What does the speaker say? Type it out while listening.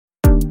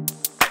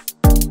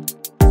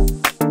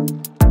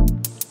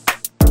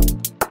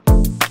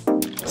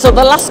So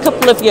the last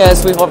couple of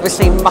years we've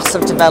obviously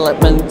massive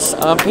developments.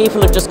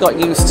 People have just got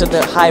used to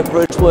the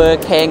hybrid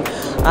working.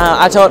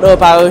 I don't know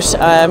about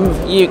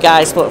you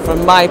guys, but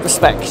from my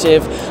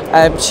perspective,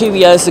 2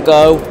 years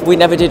ago we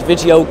never did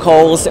video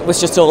calls, it was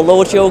just all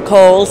audio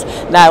calls.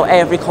 Now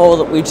every call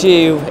that we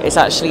do is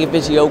actually a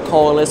video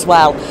call as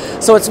well.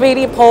 So it's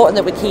really important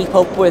that we keep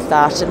up with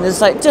that, and there's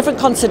like different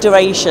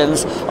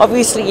considerations.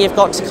 Obviously you've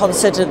got to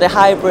consider the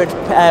hybrid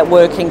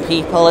working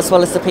people as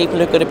well as the people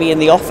who are going to be in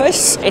the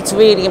office. It's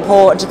really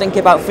important to think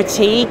about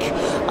fatigue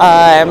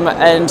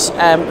and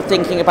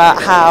thinking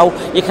about how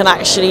you can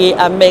actually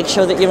make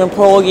sure that your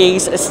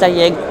employees are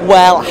staying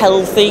well,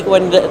 healthy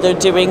when they're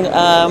doing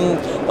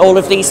all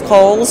of these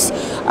calls.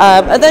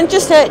 And then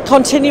just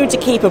continue to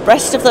keep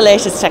abreast of the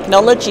latest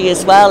technology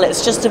as well.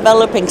 It's just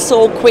developing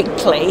so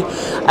quickly.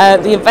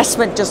 The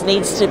investment just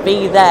needs to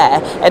be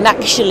there, and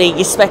actually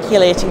you're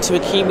speculating to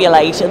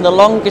accumulate. In the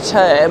longer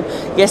term,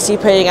 yes, you're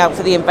paying out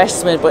for the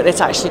investment, but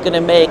it's actually going to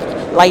make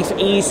life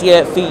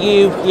easier for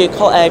you, your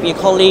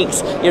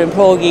colleagues, your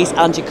employees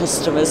and your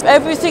customers.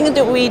 Everything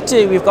that we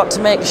do, we've got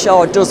to make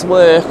sure it does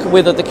work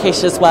with other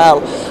kit as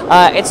well.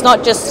 It's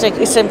not just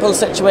a simple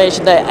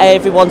situation that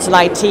everyone's an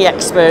IT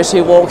expert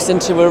who walks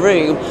into a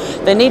room.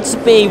 They need to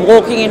be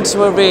walking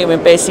into a room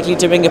and basically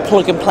doing a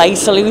plug and play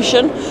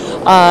solution.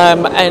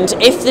 And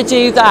if they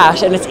do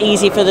that and it's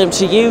easy for them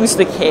to use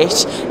the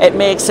kit, it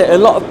makes it a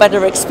lot of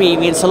better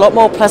experience, a lot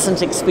more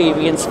pleasant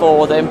experience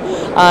for them.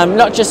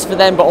 Not just for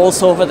them, but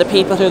also for the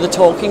people who they're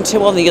talking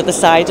to on the other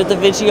side of the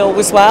video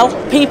as well.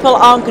 People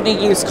aren't going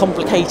to use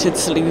complicated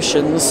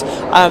solutions.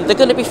 They're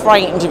going to be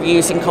frightened of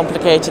using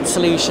complicated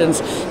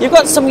solutions. You've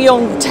got some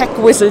young tech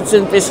wizards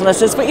in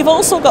businesses, but you've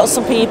also got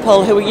some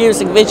people who are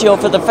using video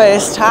for the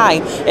first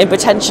time in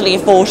potentially a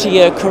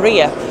 40-year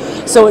career.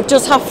 So it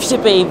does have to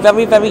be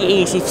very, very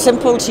easy,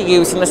 simple to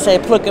use, and let's say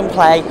plug and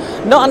play.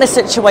 Not in a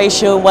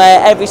situation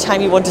where every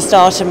time you want to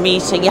start a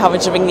meeting you're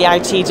having to ring the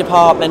IT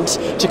department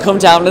to come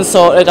down and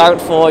sort it out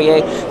for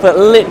you, but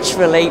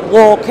literally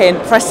walk in,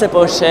 press a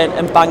button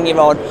and bang, you're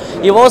on.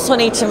 You also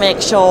need to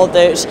make sure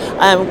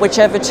that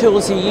whichever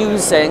tools you're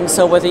using,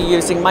 so whether you're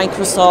using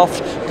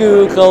Microsoft,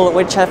 Google,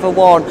 whichever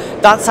one,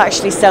 that's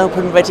actually set up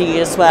and ready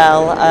as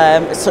well.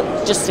 So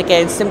just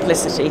again,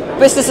 simplicity.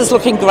 Business is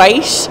looking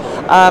great.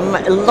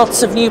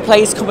 Lots of new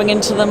players coming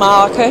into the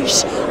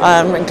market,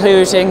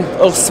 including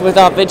us with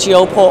our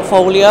video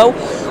portfolio.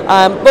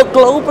 But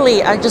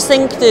globally, I just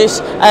think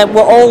that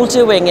we're all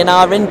doing in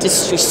our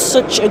industry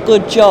such a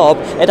good job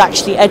at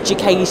actually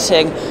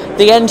educating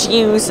the end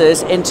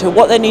users into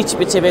what they need to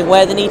be doing,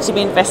 where they need to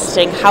be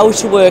investing, how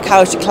to work,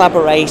 how to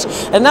collaborate,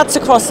 and that's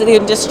across the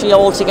industry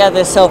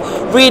altogether. So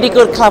really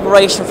good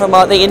collaboration from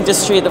the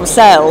industry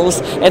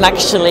themselves in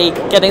actually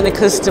getting the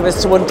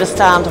customers to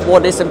understand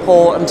what is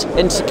important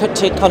and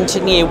to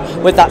continue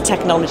with that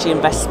technology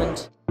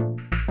investment.